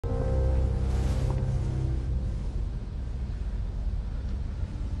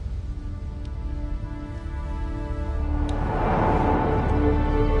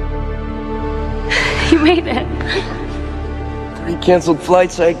made it. 3 canceled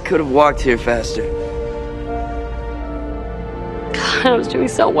flights. I could have walked here faster. God, I was doing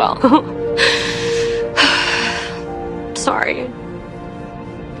so well. Sorry.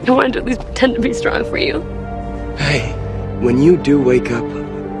 I wanted to at least pretend to be strong for you. Hey, when you do wake up,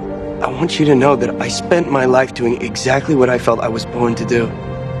 I want you to know that I spent my life doing exactly what I felt I was born to do.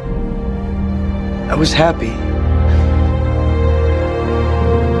 I was happy.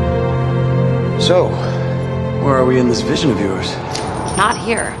 So, where are we in this vision of yours? Not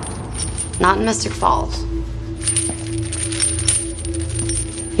here. Not in Mystic Falls.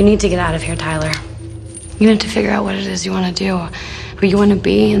 You need to get out of here, Tyler. You need to figure out what it is you want to do, who you want to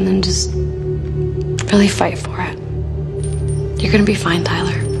be, and then just really fight for it. You're gonna be fine,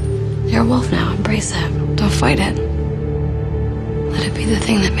 Tyler. You're a wolf now. Embrace it. Don't fight it. Let it be the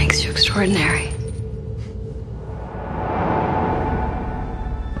thing that makes you extraordinary.